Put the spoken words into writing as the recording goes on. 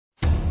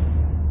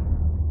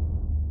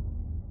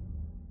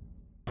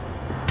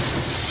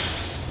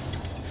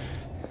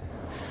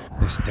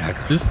This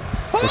dagger. This.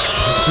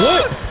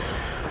 What?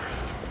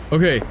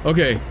 Okay,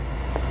 okay.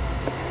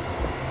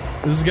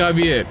 This has gotta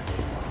be it.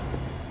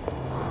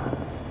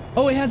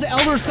 Oh, it has the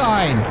elder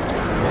sign.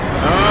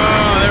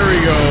 Ah, there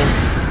we go.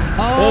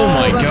 Oh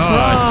my that's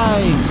god.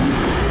 Right.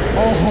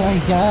 Oh my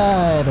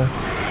god.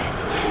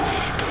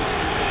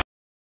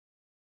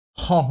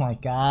 Oh my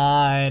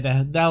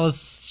god. That was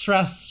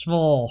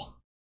stressful.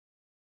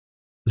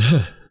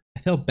 I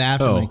feel bad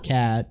for my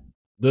cat.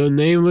 The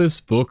Nameless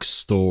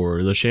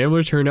Bookstore. The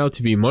Shambler turned out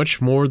to be much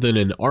more than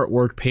an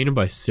artwork painted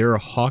by Sarah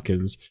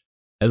Hawkins,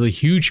 as a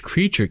huge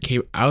creature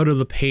came out of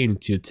the painting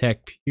to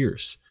attack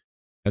Pierce.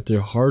 After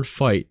a hard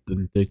fight,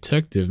 the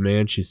detective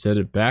managed to send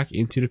it back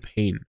into the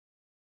painting.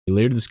 He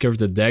later discovered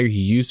the dagger he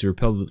used to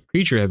repel the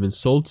creature had been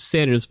sold to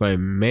Sanders by a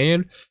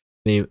man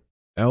named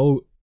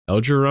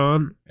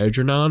Algernon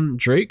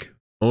Drake,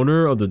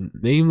 owner of the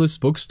Nameless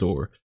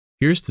Bookstore.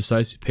 Pierce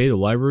decides to pay the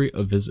library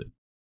a visit.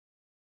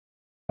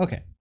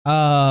 Okay.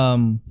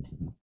 Oh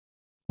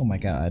my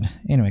god.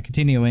 Anyway,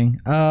 continuing.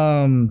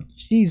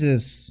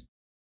 Jesus.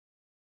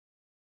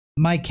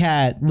 My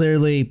cat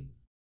literally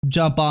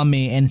jumped on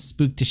me and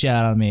spooked the shit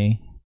out of me.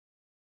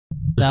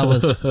 That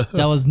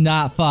was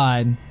not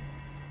fun.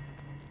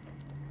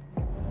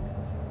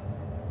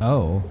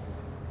 Oh.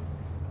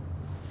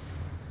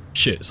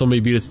 Shit,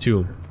 somebody beat us to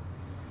him.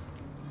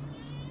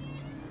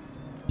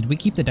 Did we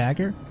keep the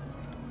dagger?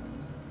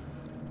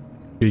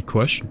 Good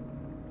question.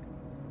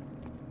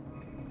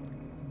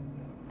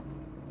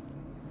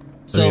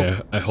 So,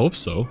 yeah, I hope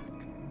so.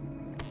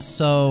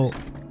 So,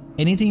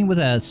 anything with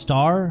a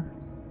star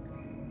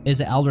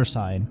is an elder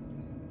sign.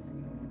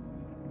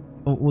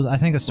 I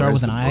think a star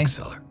with an eye.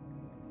 Bookseller?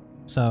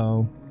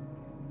 So,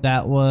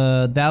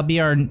 that'll be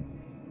our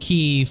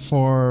key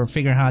for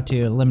figuring out how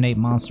to eliminate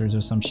monsters or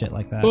some shit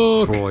like that.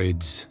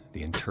 Freud's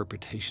The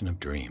Interpretation of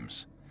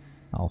Dreams.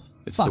 Oh,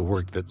 it's the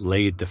work that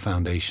laid the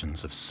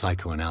foundations of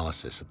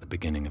psychoanalysis at the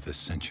beginning of this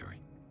century.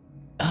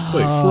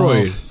 Wait,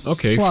 Freud.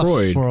 Okay,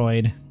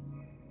 Freud.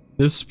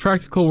 This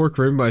practical work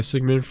written by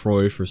Sigmund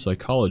Freud for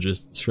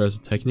psychologists describes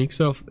the techniques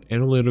of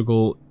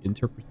analytical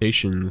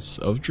interpretations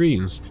of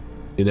dreams.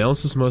 The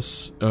analysis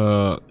must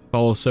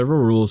follow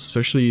several rules,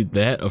 especially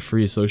that of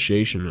free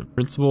association, a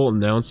principle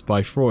announced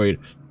by Freud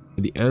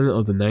at the end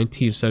of the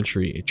 19th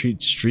century. It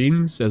treats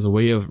dreams as a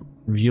way of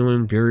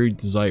revealing buried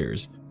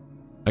desires.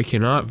 I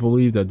cannot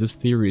believe that this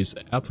theory is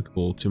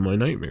applicable to my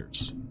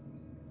nightmares.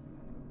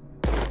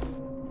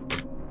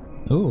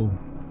 Ooh.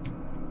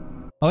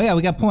 Oh yeah,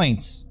 we got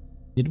points.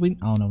 Did we?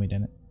 Oh no, we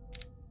didn't.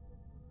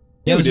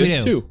 Yeah, we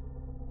did too.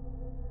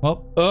 Well,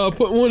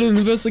 put one in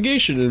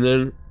investigation and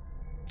then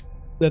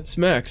that's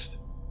maxed.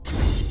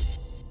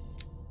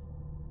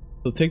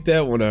 So take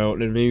that one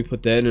out and maybe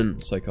put that in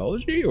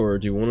psychology, or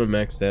do you want to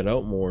max that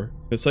out more?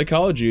 Because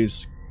psychology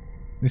is...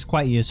 It's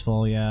quite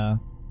useful, yeah.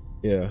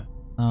 Yeah.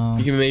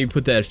 You can maybe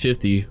put that at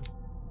 50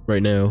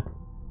 right now.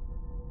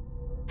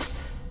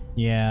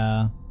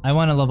 Yeah. I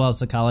want to level up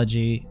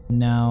psychology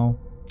now.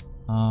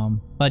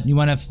 But you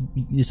want to...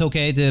 It's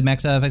okay to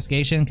max out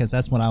investigation? Because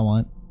that's what I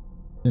want.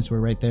 Since we're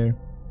right there.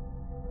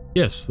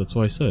 Yes, that's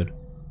what I said.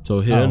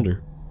 So hit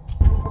enter.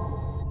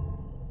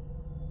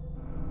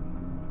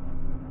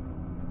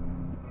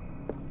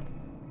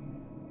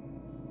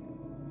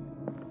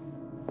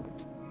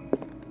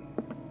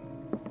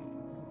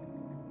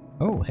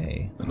 Oh,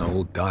 hey. An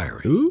old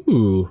diary.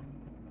 Ooh.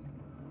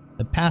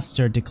 The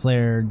pastor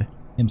declared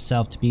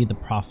himself to be the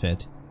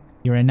prophet.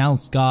 He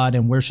renounced God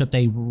and worshipped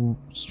a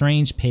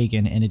strange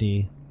pagan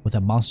entity with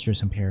a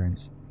monstrous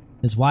appearance.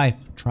 His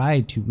wife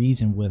tried to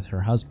reason with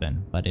her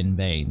husband, but in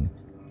vain.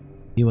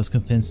 He was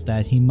convinced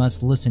that he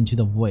must listen to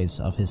the voice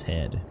of his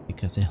head,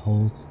 because it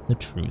holds the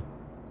truth.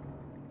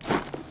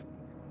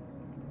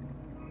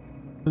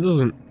 It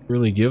doesn't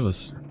really give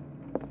us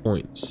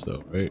points,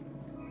 though, right?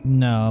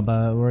 No,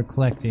 but we're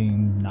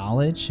collecting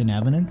knowledge and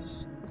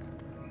evidence.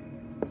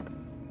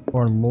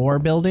 Or lore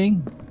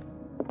building.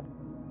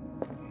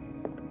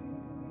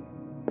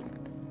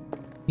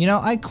 You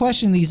know, I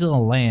question these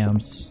little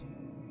lamps.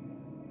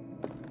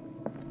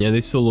 Yeah,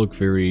 they still look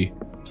very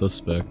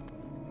suspect.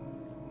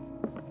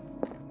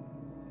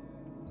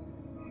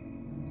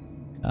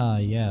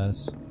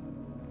 Yes.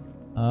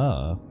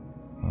 Oh.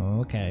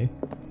 Okay.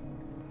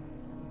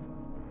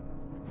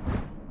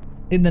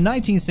 In the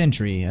 19th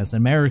century, as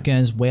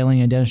America's whaling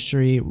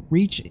industry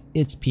reached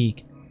its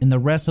peak in the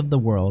rest of the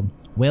world,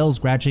 whales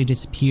gradually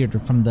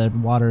disappeared from the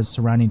waters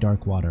surrounding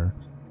Darkwater.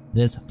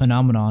 This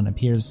phenomenon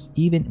appears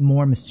even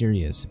more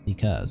mysterious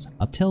because,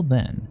 up till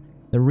then,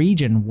 the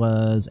region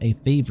was a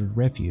favored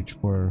refuge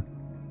for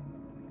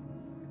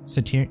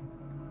Satyrians?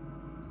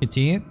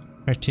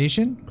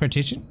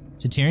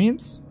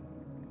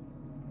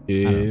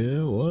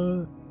 Yeah,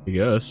 what? I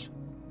guess.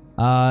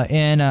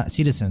 And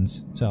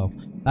citizens. So,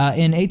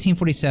 in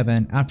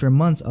 1847, after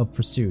months of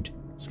pursuit,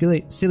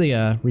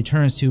 Celia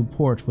returns to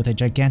port with a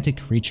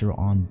gigantic creature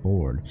on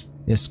board.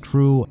 This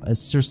crew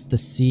asserts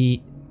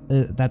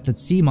that the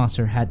sea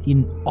monster had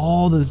eaten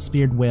all the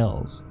speared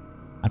whales.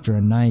 After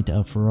a night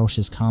of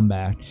ferocious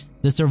combat,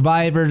 The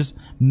survivors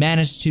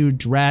managed to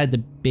drag the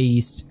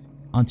beast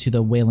onto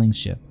the whaling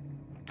ship.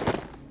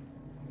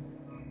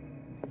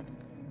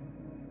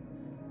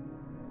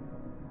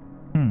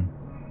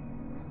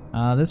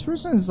 This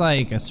person is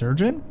like a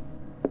surgeon?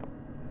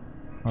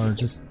 Or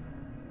just...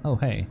 Oh,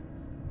 hey.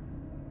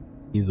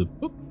 He's a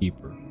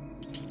bookkeeper.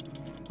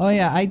 Oh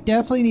yeah, I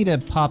definitely need to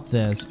pop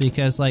this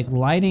because like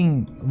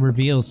lighting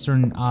reveals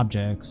certain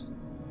objects.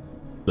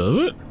 Does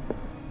it?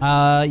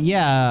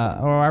 Yeah,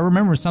 or I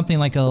remember something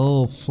like a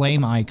little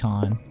flame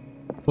icon.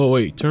 Oh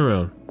wait, turn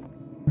around.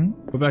 Hmm?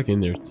 Go back in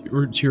there.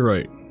 To your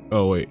right.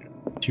 Oh wait,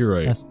 to your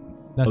right. That's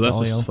oh, that's the a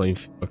oil. flame.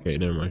 Okay,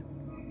 never mind.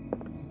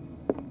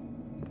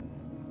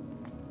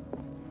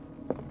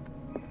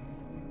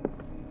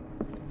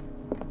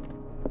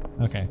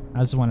 Okay, I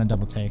just want to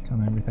double take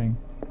on everything.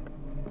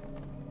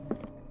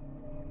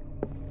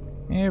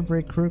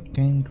 Every crook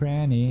and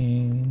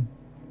cranny.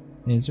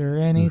 Is there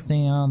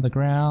anything on the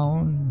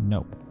ground?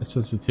 Nope. The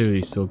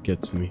sensitivity still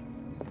gets me.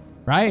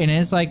 Right, and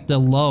it's like the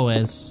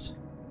lowest.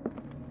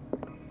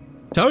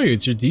 Tell you,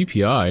 it's your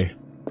DPI.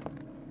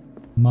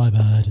 My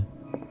bad.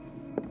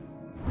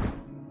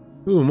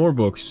 Ooh, more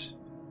books.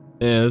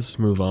 Yeah, let's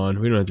move on.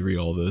 We don't have to read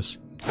all this.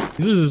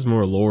 This is just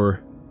more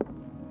lore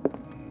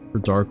for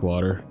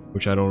Darkwater,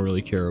 which I don't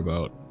really care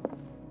about.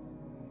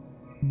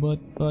 But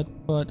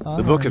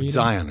The Book of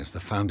Zion is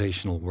the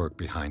foundational work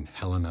behind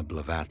Helena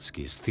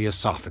Blavatsky's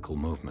Theosophical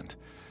movement.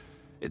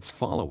 Its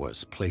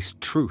followers place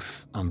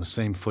truth on the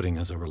same footing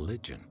as a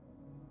religion.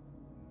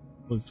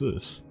 What's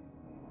this?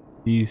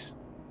 These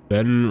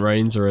Tibetan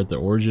writings are at the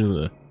origin of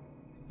the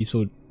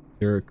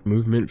esoteric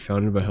movement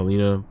founded by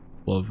Helena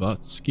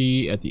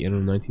Blavatsky at the end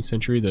of the 19th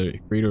century. The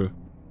creator of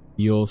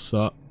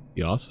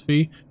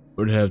Theosophy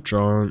would have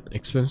drawn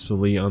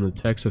extensively on the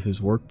text of his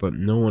work, but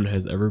no one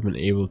has ever been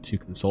able to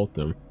consult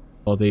them.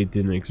 While they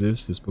didn't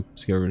exist, this book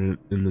discovered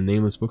in the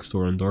Nameless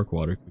bookstore in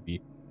Darkwater could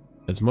be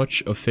as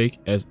much a fake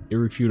as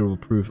irrefutable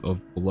proof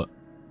of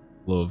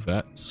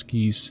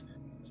Blavatsky's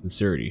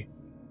sincerity.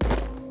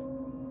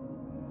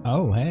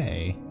 Oh,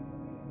 hey.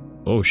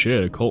 Oh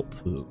shit,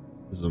 occultism.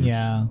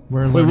 Yeah,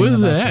 we're Wait, learning what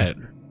is about that?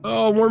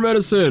 Oh, more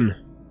medicine!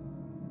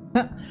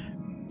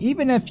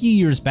 Even a few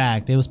years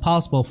back, it was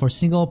possible for a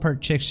single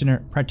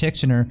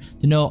practitioner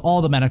to know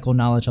all the medical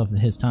knowledge of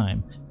his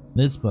time.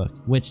 This book,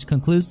 which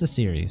concludes the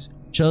series,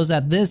 shows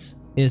that this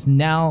is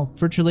now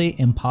virtually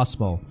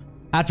impossible,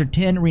 after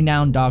 10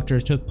 renowned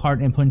doctors took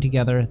part in putting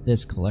together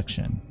this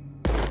collection.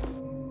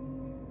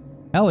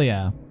 Hell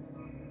yeah.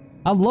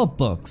 I love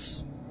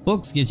books.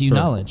 Books gives you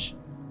knowledge.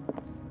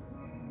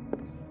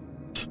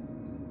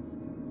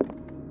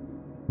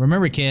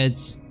 Remember,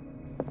 kids,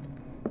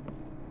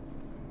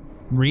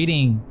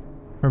 reading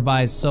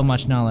provides so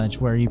much knowledge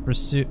where you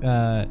pursue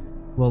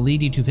will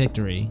lead you to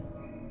victory.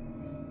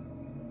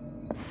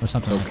 Or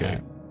something like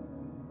that.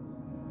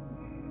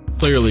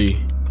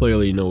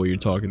 Clearly know what you're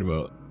talking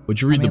about.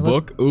 Would you read the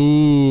book?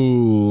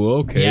 Ooh,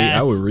 okay,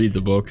 yes. I would read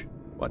the book.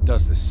 What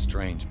does this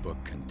strange book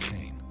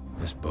contain?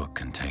 This book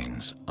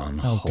contains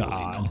unholy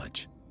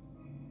knowledge.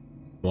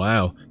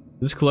 Wow.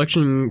 This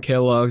collection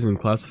catalogs and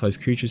classifies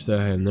creatures that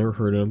I have never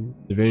heard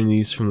of,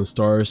 divinities from the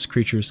stars,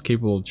 creatures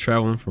capable of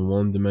traveling from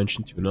one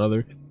dimension to another.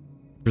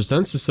 It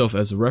presents itself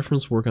as a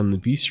reference work on the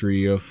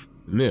bestiary of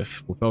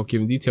myth, without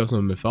giving details on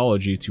the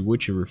mythology to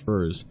which it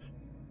refers.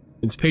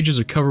 Its pages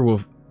are covered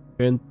with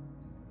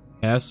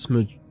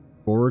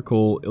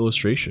phantasmagorical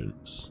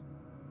illustrations.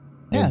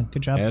 Yeah,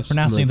 good job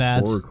pronouncing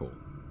that.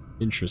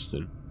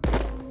 Interesting.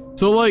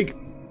 So, like,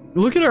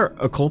 look at our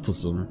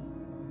occultism.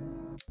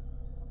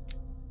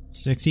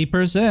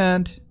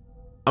 60%.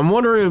 I'm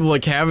wondering if,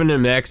 like, having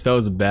it maxed out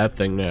is a bad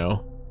thing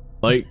now.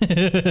 Like,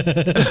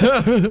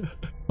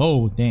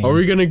 oh, dang. Are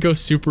we gonna go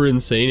super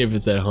insane if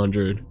it's at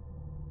 100?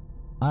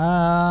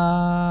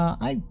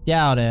 I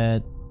doubt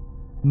it.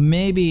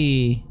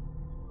 Maybe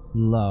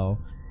low.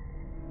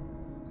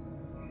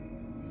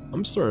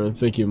 I'm starting to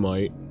think it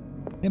might.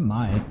 It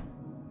might.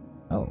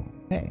 Oh,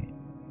 hey.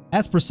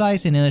 As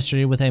precise and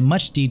illustrated with as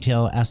much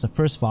detail as the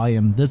first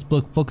volume, this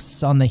book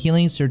focuses on the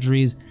healing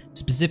surgeries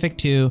specific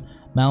to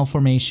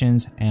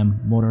malformations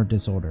and motor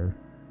disorder.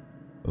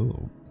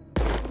 Ooh.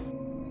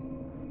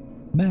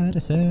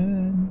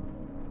 Medicine.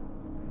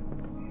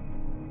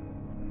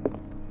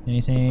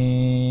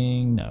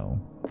 Anything? No.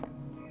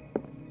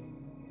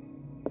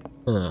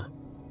 Huh.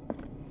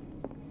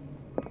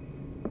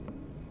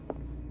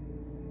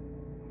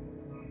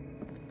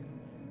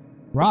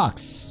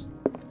 Rocks.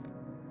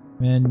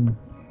 And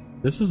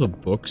this is a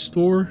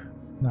bookstore?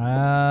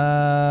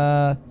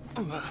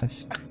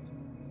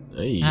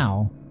 Hey.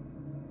 Ow.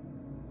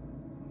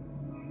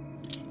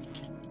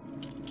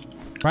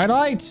 Bright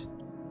light!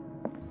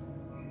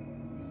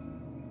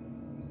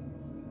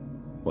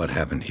 What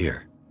happened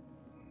here?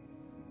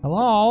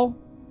 Hello?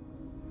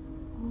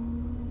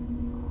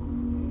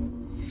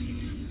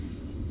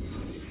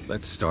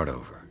 Let's start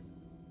over.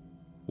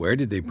 Where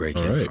did they break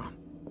in from?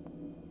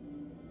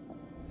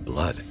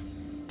 Blood.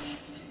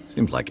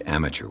 Seems like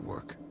amateur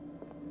work.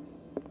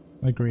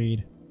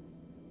 Agreed.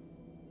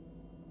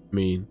 I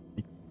mean,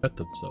 they cut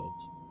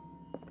themselves.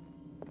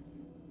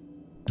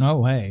 No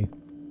way.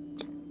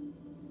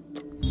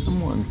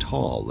 Someone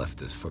tall left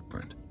this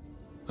footprint.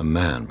 A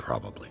man,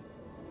 probably.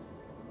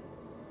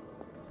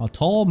 A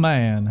tall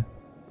man.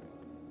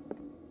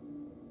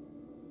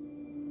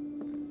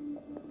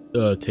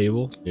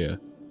 Table? Yeah.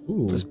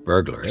 Ooh, This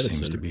burglar medicine.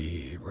 seems to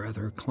be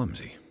rather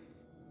clumsy.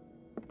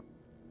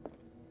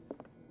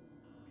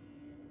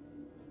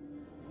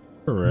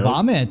 Around.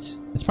 Vomit.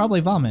 It's probably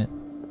vomit.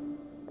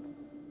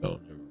 Oh,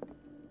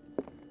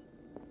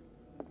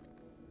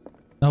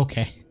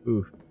 Okay.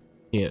 ooh.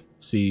 Can't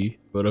see,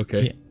 but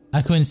okay. Yeah,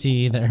 I couldn't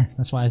see either.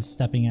 That's why I was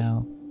stepping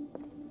out.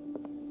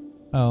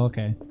 Oh,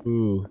 okay.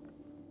 Ooh.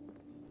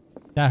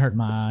 That hurt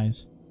my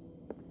eyes.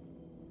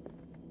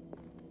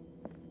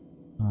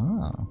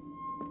 Oh.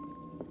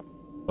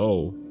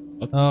 Oh.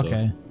 Lots of Oh, stuff.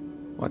 okay.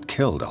 What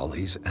killed all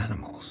these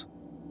animals?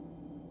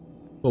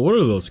 Well, what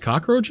are those,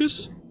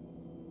 cockroaches?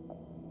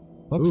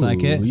 Looks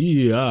like it.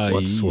 Yeah.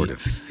 What sort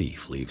of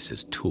thief leaves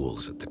his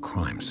tools at the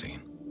crime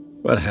scene?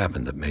 What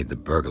happened that made the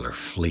burglar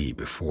flee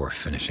before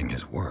finishing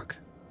his work?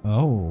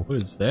 Oh. What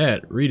is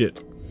that? Read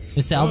it.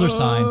 It's the elder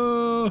sign.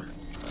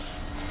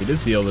 It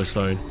is the elder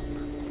sign.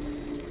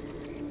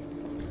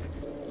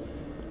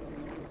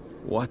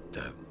 What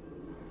the?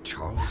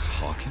 Charles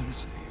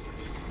Hawkins?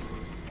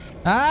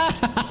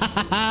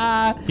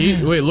 Ah!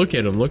 Wait, look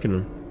at him. Look at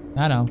him.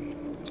 I know.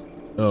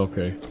 Oh,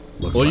 okay.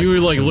 Looks Well, you were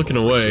the like symbol looking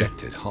away.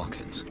 rejected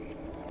Hawkins.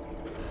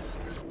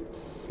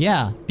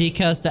 Yeah,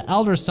 because the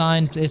elder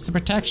sign is the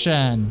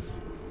protection.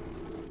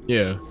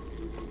 Yeah.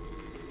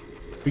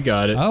 We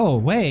got it. Oh,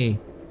 wait.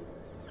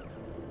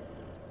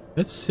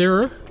 That's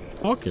Sarah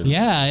Hawkins.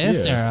 Yeah, it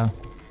is Sarah.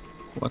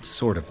 What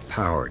sort of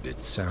power did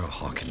Sarah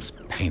Hawkins'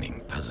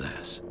 painting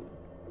possess?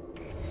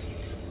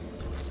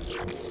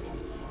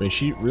 I mean,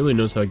 she really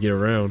knows how to get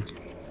around.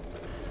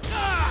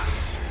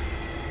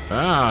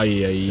 Ah,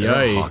 yeah,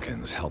 Sarah yeah.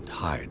 Hawkins helped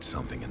hide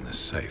something in this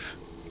safe.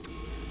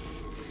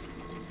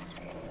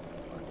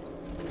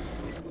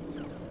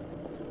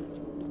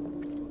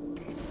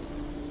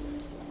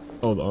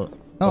 Hold on.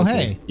 Oh, Okay,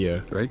 hey. Yeah.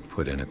 Drake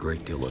put in a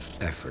great deal of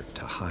effort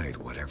to hide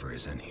whatever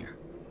is in here.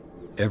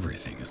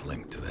 Everything is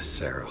linked to the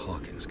Sarah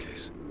Hawkins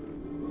case.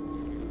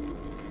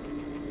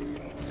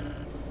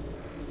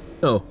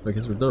 Oh, I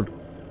guess we're done.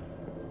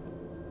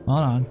 Hold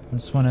on. I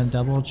just want to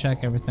double check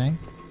everything.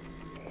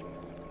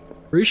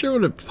 Pretty sure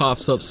when it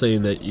pops up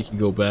saying that you can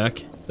go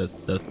back,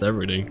 that's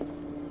everything.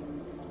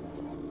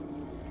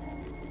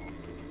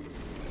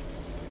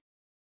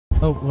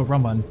 Oh,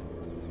 wrong button.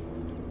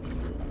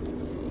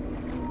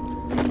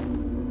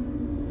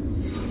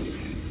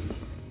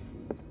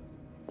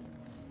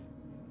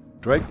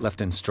 Drake left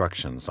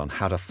instructions on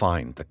how to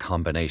find the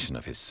combination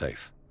of his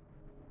safe.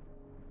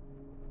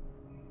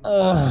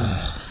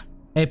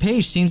 A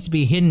page seems to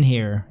be hidden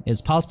here.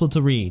 It's possible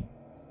to read.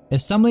 If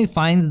somebody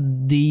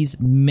finds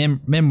these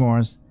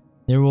memoirs,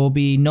 there will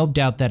be no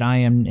doubt that I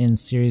am in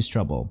serious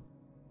trouble.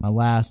 My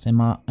last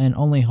and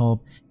only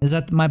hope is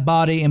that my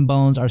body and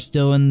bones are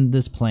still in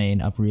this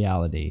plane of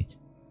reality.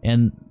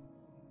 In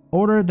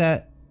order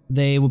that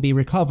they will be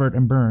recovered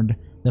and burned,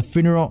 the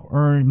funeral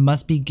urn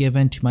must be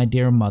given to my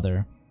dear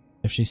mother,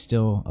 if she's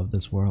still of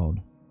this world.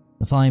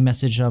 The following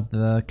message of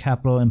the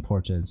capital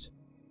importance.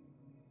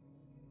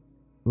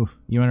 Ooh,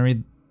 you want to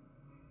read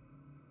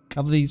a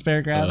couple of these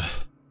paragraphs?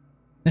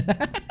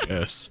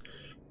 Yes.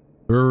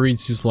 Whoever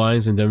reads these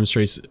lines and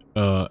demonstrates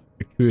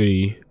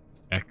acuity,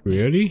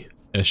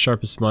 as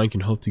sharp as mine can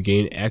hope to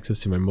gain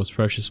access to my most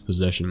precious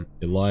possession.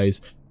 It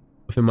lies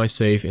within my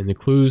safe, and the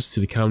clues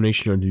to the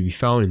combination are to be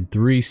found in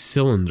 3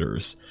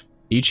 cylinders,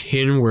 each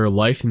hidden where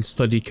life and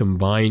study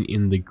combine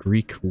in the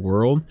Greek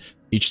world.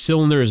 Each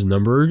cylinder is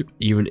numbered,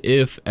 even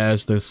if,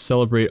 as the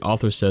celebrated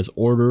author says,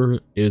 order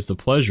is the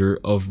pleasure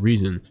of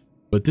reason,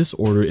 but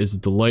disorder is the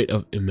delight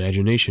of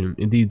imagination.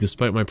 Indeed,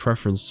 despite my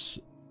preference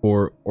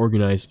for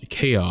organized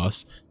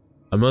chaos,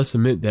 I must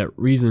admit that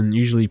reason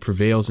usually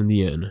prevails in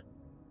the end.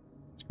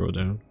 Scroll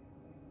down.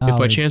 If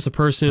by chance a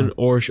person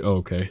or oh,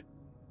 okay.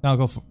 I'll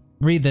go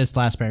read this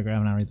last paragraph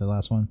and I'll read the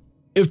last one.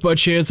 If by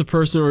chance a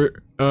person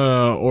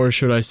or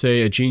should I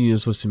say a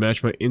genius was to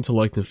match my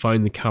intellect and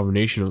find the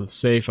combination of the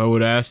safe, I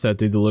would ask that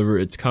they deliver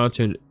its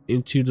content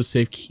into the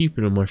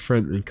safekeeping of my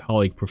friend and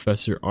colleague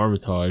Professor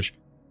Armitage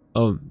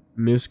of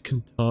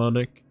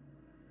Miskatonic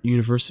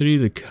University.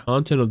 The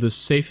content of this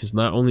safe is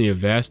not only a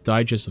vast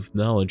digest of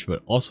knowledge,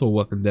 but also a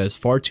weapon that is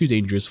far too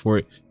dangerous for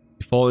it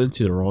to fall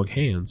into the wrong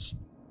hands.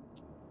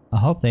 I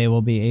hope they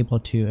will be able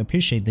to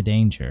appreciate the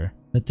danger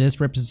that this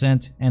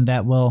represents and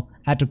that will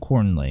act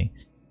accordingly.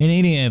 In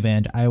any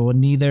event, I will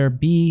neither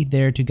be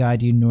there to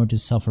guide you nor to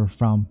suffer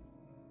from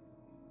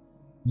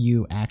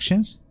you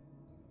actions?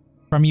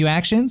 From you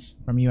actions?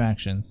 From you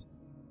actions.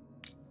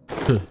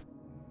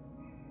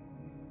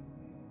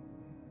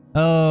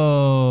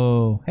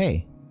 Oh,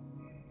 hey.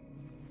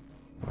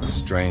 A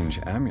strange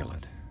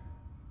amulet.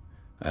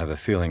 I have a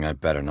feeling I'd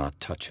better not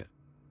touch it.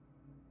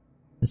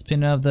 This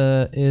pin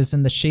is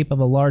in the shape of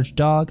a large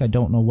dog. I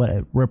don't know what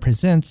it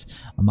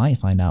represents. I might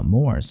find out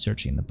more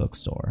searching the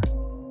bookstore.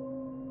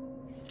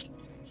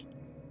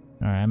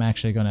 Alright, I'm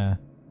actually gonna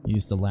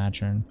use the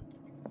lantern.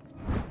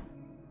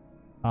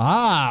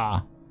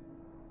 Ah!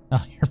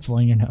 Oh, you're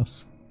blowing your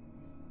nose.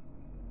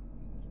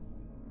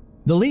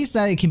 The least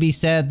that it can be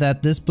said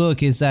that this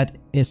book is that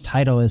its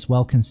title is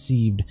well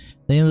conceived.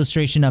 The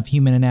illustration of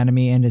human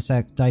anatomy and its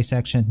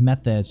dissection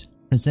methods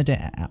presented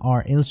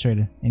are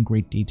illustrated in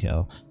great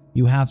detail.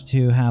 You have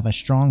to have a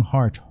strong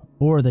heart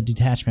or the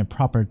detachment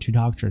proper to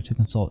doctor to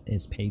consult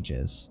its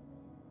pages.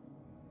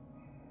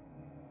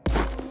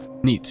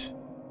 Neat.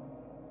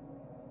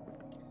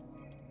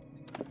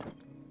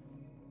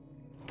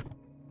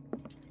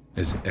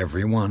 Is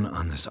everyone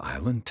on this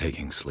island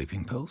taking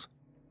sleeping pills?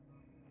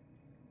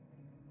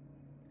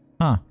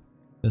 Huh.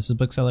 This is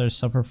booksellers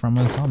suffer from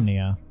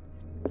insomnia.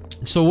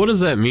 So what does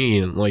that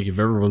mean? Like, if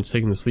everyone's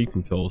taking the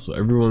sleeping pill, so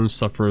everyone's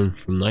suffering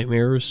from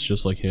nightmares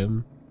just like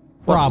him?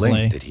 Probably. What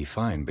link did he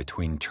find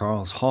between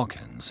Charles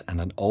Hawkins and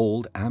an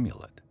old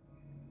amulet?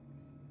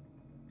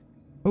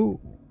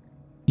 Ooh.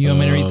 You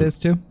want me to read this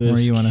too? Or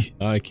you wanna?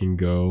 I can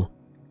go.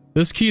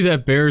 This key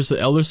that bears the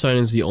Elder Sign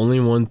is the only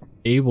one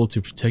able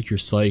to protect your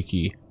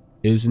psyche.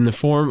 It is in the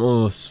form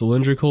of a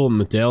cylindrical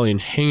medallion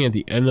hanging at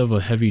the end of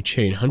a heavy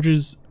chain.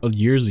 Hundreds of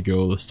years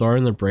ago, the star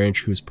and the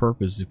branch whose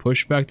purpose is to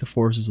push back the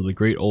forces of the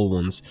Great Old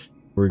Ones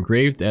were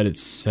engraved at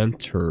its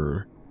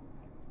center.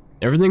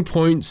 Everything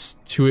points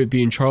to it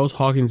being Charles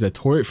Hawkins that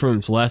tore it from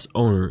its last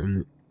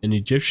owner, an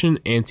Egyptian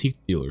antique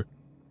dealer.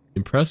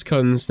 In press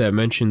cuttings that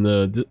mention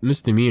the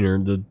misdemeanor,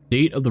 the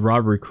date of the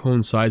robbery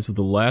coincides with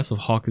the last of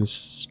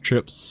Hawkins'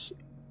 trips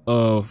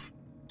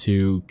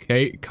to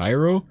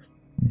Cairo.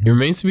 It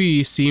remains to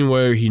be seen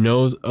whether he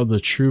knows of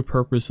the true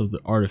purpose of the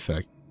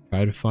artifact.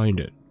 Try to find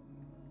it.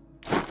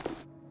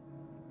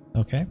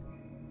 Okay.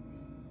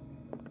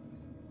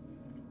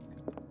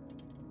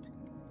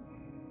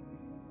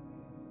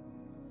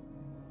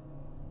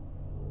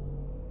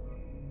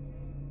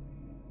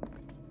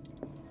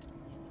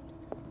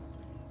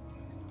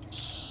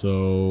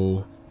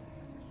 So...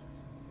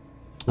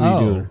 what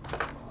are you doing?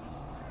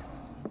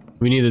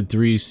 We need the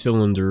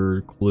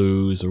 3-cylinder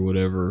clues or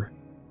whatever.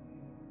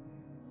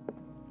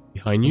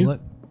 Behind you?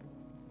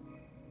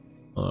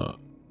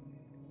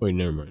 Wait,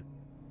 never mind.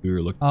 We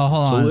were looking. Oh,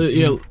 hold on.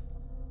 Yeah.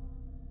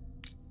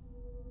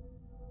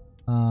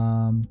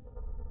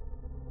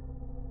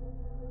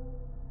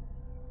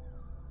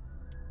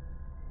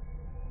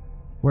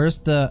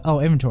 Where's the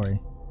inventory?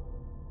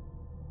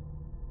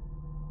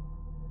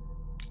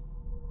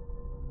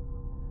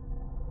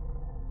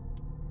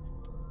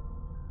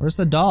 Where's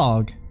the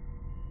dog?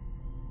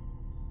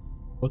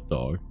 What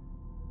dog?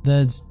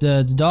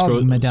 The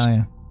dog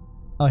medallion.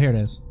 Oh, here it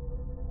is.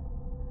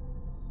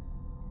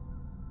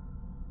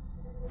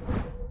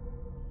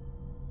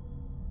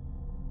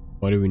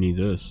 Why do we need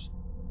this?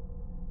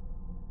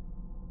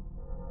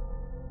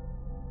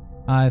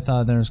 I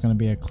thought there was going to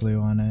be a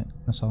clue on it.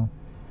 That's all.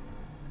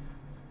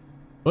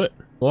 What?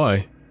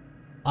 Why?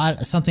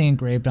 Something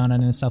engraved on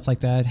it and stuff like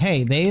that.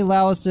 Hey, they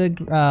allow us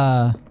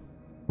to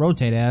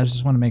rotate it. I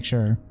just want to make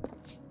sure.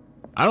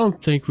 I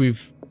don't think we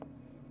found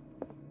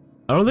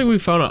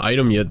an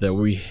item yet that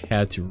we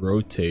had to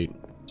rotate.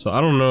 So I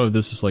don't know if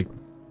this is like...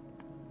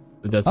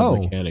 if that's a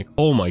mechanic.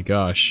 Oh my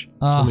gosh.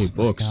 So many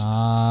books. Oh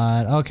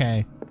my god.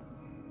 Okay.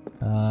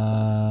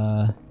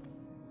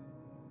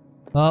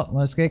 Well,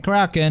 let's get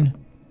cracking.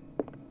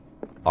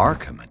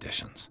 Arkham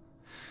editions.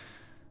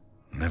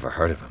 Never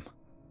heard of him.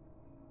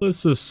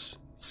 Let's just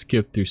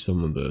skip through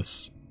some of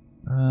this.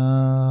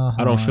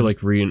 I I don't feel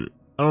like reading...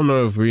 I don't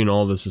know if reading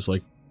all this is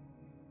like...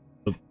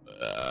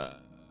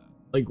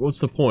 like, what's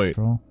the point?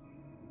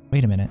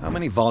 Wait a minute. How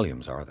many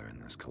volumes are there in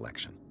this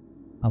collection?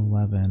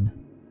 11.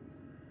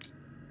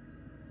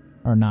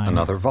 Or 9.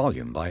 Another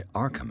volume by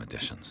Arkham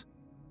Editions.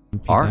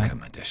 Repeat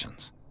Arkham that.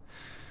 Editions.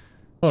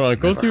 Hold on,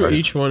 go Never through heard of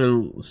each one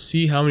and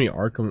see how many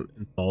Arkham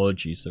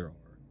anthologies there are.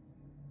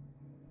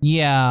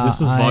 Yeah.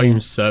 This is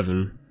volume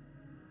 7.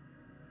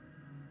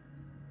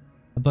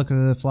 A book of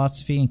the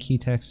philosophy and key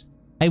text.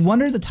 I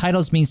wonder the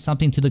titles mean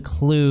something to the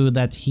clue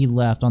that he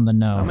left on the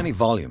note. How many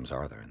volumes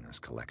are there in this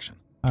collection?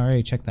 I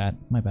already checked that.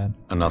 My bad.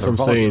 Another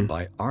volume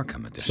by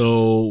Arkham Editions.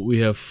 So we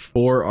have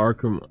 4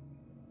 Arkham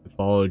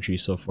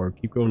anthologies so far.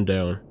 Keep going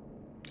down.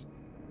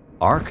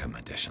 Arkham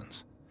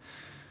Editions.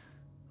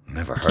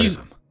 Never heard of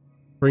them.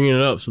 Bringing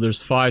it up, so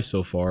there's 5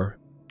 so far.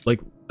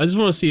 Like, I just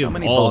want to see if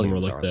all of them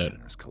are like that.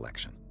 In this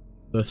collection?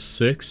 That's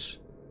 6.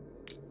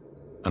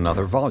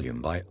 Another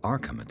volume by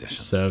Arkham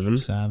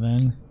Editions.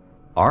 7.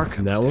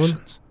 Arkham that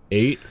Editions. One.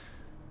 8.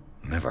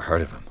 Never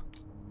heard of him.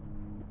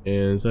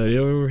 And is that it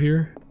over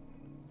here?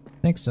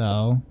 I think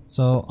so.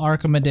 So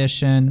Arkham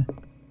Edition.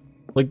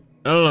 Like,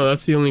 I don't know.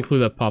 That's the only clue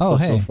that popped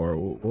up so far.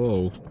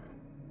 Whoa.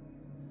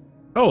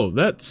 Oh,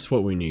 that's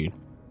what we need.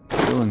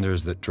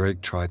 Cylinders that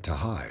Drake tried to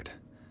hide.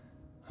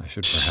 I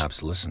should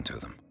perhaps listen to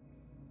them.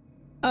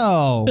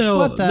 Oh,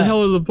 what the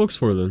hell are the books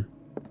for then?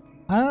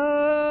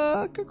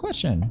 Good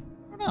question.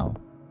 I don't know.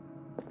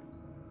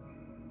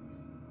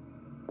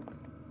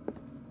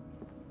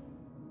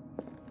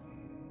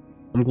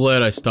 I'm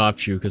glad I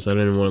stopped you because I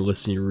didn't want to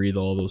listen to you read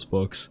all those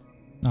books.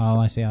 Oh,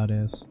 I see how it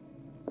is.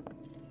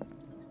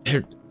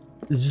 It's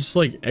just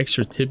like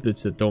extra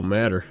tidbits that don't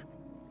matter.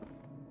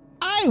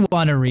 I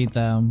want to read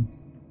them.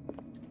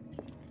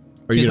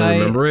 Are you gonna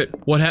remember it?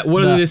 What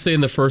did they say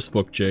in the first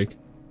book, Jake?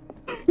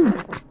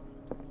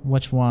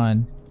 Which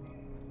one?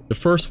 The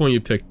first one you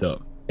picked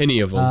up. Any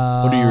of them.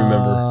 What do you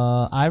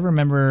remember? I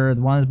remember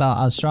the one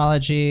about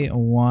astrology,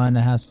 one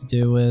that has to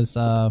do with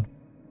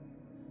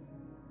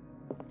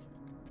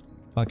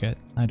fuck it.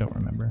 I don't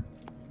remember.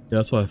 Yeah,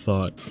 that's what I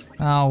thought.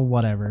 Oh,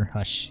 whatever.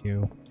 Hush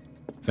you.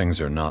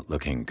 Things are not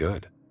looking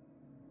good.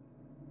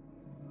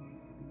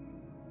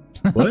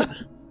 What?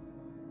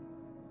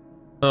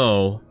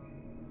 Oh.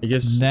 I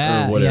guess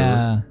that, whatever.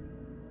 yeah.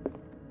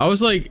 I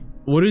was like,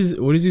 what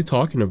is he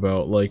talking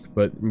about? Like,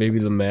 but maybe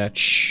the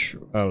match,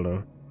 I don't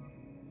know.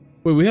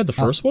 Wait, we had the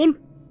first one?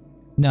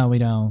 No, we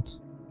don't.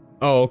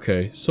 Oh,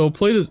 okay. So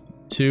play the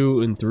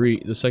 2 and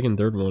 3, the second and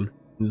third one,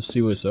 and just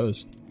see what it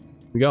says.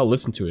 We gotta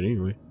listen to it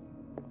anyway.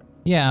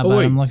 Yeah, oh, but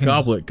wait, I'm looking.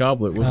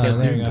 Goblet. What's that?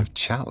 There you go. Of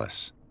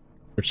chalice.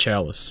 Or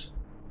chalice.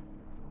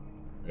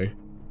 Okay.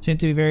 Seemed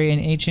to be very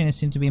ancient. It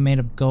seemed to be made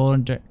of gold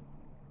and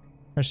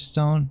precious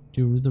stone.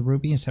 Do the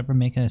ruby and separate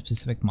make a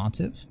specific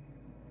motif?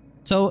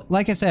 So,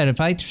 like I said, if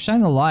I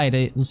shine the light,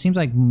 it seems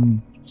like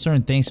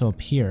certain things will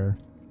appear.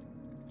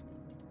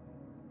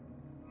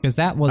 Because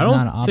that was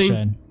not an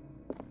option.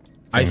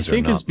 I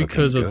think it's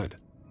because of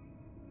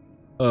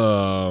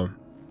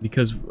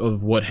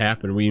what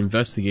happened. We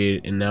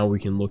investigated and now we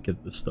can look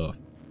at the stuff.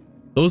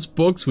 Those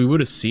books we would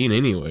have seen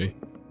anyway.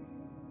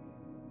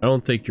 I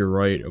don't think you're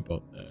right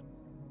about that.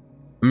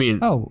 I mean,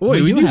 oh,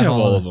 wait, we do have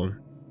all of them.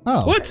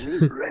 Oh. What?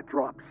 Red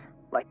drops,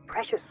 like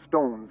precious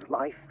stones,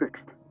 lie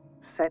fixed,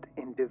 set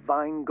in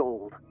divine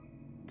gold.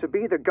 To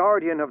be the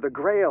guardian of the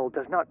Grail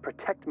does not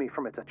protect me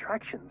from its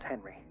attractions,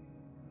 Henry.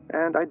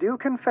 And I do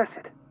confess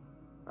it.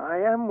 I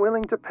am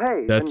willing to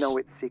pay to know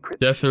its secrets.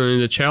 Definitely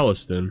the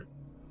chalice then.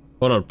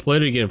 Hold on, play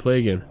it again.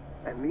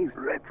 And these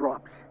red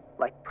drops,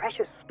 like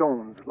precious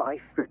stones, lie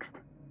fixed,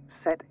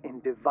 set in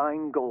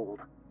divine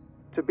gold.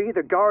 To be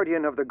the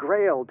guardian of the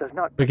Grail does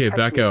not protect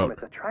me from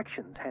its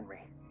attractions,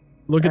 Henry.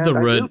 Look at the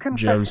red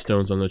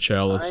gemstones on the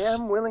chalice. I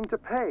am willing to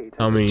pay.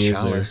 How many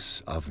is there?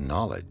 Chalice of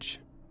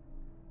knowledge.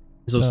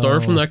 So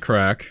start from that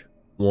crack.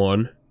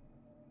 1,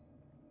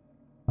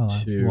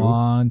 2.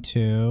 1,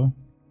 2,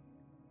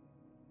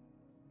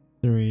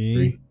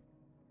 3,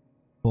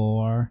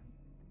 4,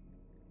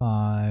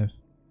 5.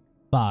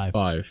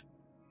 5.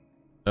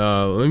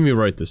 Let me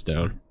write this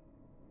down.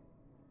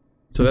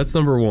 So that's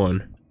number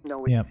 1.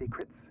 Know its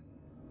secrets.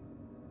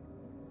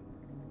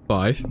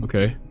 5,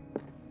 okay.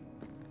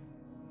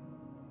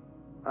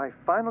 I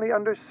finally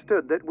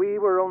understood that we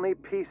were only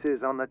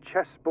pieces on the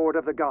chessboard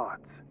of the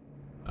gods.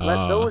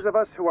 Let those of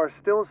us who are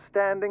still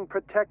standing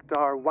protect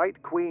our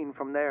White Queen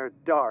from their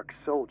dark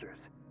soldiers.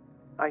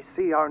 I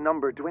see our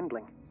number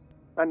dwindling,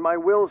 and my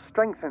will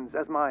strengthens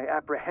as my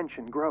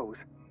apprehension grows.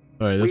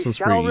 Alright, this one's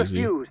pretty easy.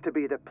 We shall refuse to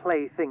be the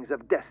playthings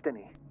of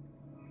destiny.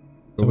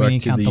 So we need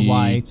to count the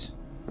white.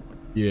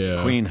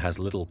 Yeah. Queen has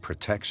little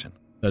protection.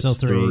 That's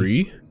so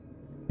 3.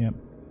 Yep.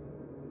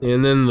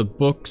 And then the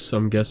books,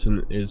 I'm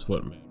guessing, is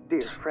what matters.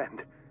 Dear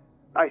friend,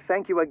 I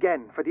thank you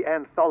again for the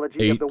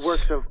anthology of the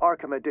works of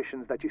Arkham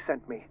editions that you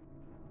sent me.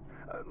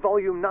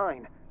 Volume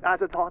 9,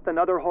 Azathoth and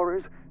Other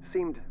Horrors,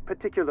 seemed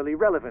particularly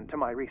relevant to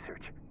my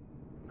research.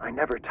 I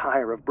never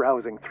tire of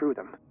browsing through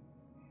them.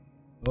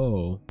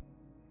 Oh.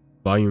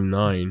 Volume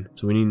 9.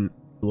 So we need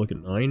to look at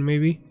 9,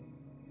 maybe?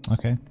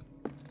 Okay.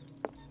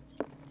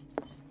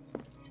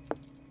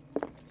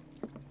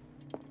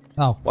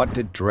 Oh. What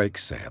did Drake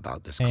say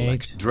about this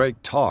collection? Drake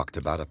talked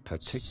about a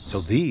particular... So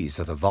these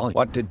are the volumes.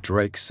 What did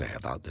Drake say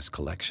about this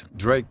collection?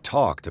 Drake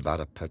talked about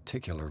a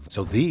particular...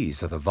 So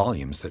these are the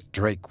volumes that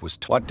Drake was...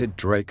 What did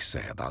Drake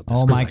say about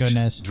this collection? Oh my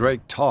goodness.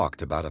 Drake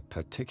talked about a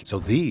particular... So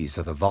these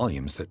are the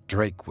volumes that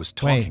Drake was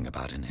talking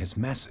about in his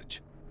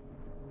message.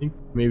 I think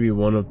maybe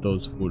one of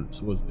those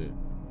was it.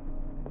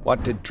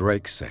 What did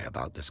Drake say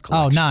about this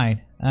collection? Oh,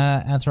 9.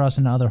 Athros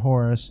and Other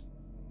Horrors.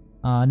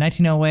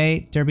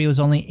 1908, Derby was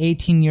only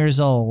 18 years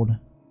old.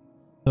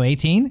 So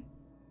 18?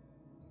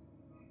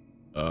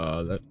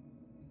 Would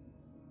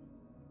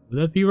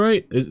that be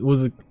right? Did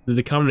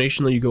the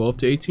combination let you go up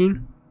to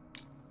 18?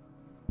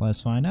 Let's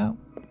find out.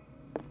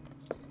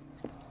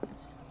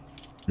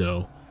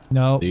 No.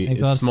 No,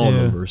 it's small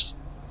numbers.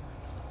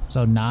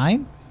 So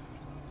 9?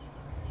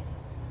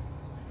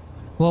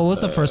 Well,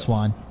 what's the first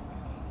one?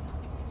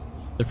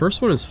 The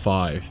first one is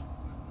 5.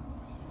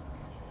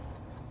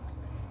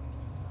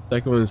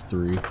 Second one is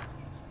 3.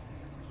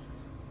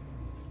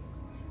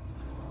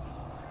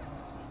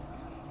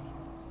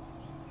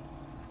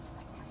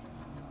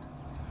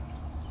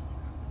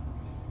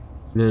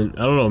 And then,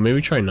 I don't know,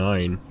 maybe try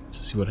 9 to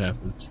see what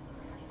happens.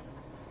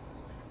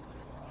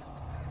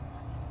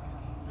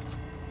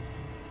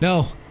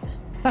 No.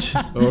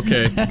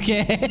 Okay.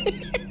 Okay.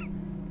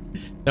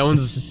 That one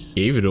just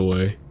gave it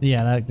away.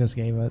 Yeah, that just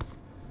gave it.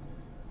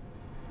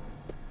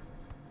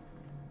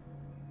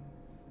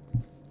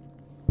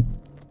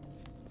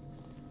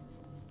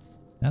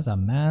 That's a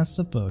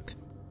massive book.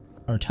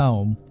 Or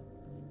tome.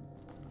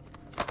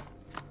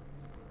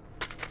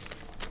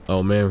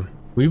 Oh man,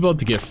 we about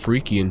to get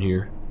freaky in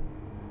here.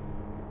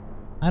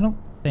 I don't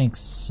think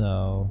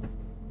so.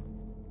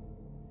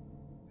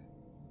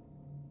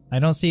 I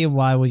don't see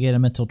why we get a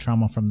mental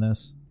trauma from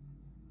this.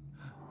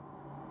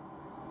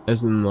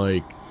 As in,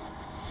 like,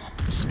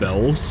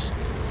 spells?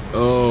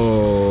 Oh.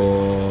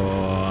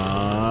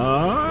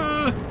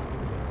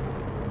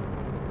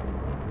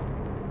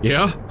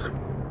 Yeah?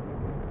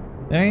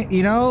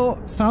 You know,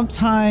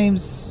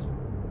 sometimes.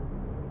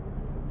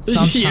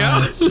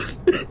 Yeah.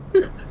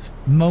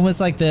 Moments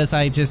like this,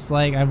 I just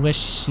like, I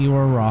wish you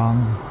were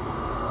wrong.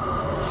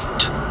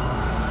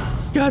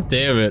 God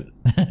damn it.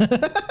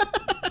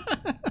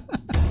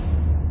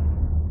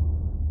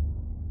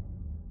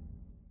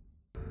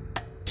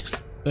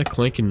 That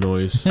clanking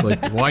noise,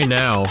 like, why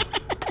now?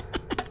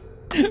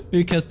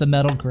 Because the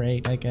metal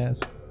grate, I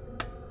guess.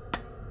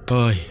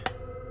 Oh.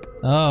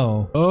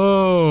 Oh.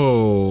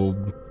 Oh,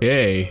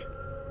 okay.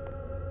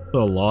 That's a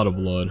lot of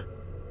blood.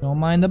 Don't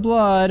mind the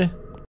blood.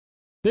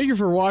 Thank you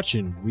for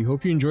watching. We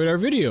hope you enjoyed our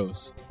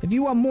videos. If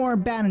you want more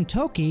Bad and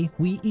Tokki,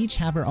 we each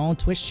have our own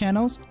Twitch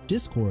channels,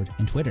 Discord,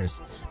 and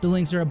Twitters. The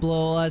links are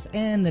below us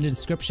in the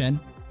description.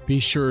 Be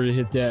sure to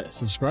hit that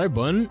subscribe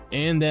button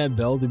and that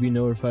bell to be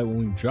notified when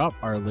we drop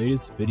our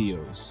latest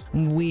videos.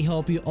 We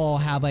hope you all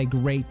have a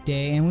great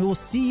day, and we will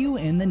see you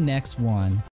in the next one.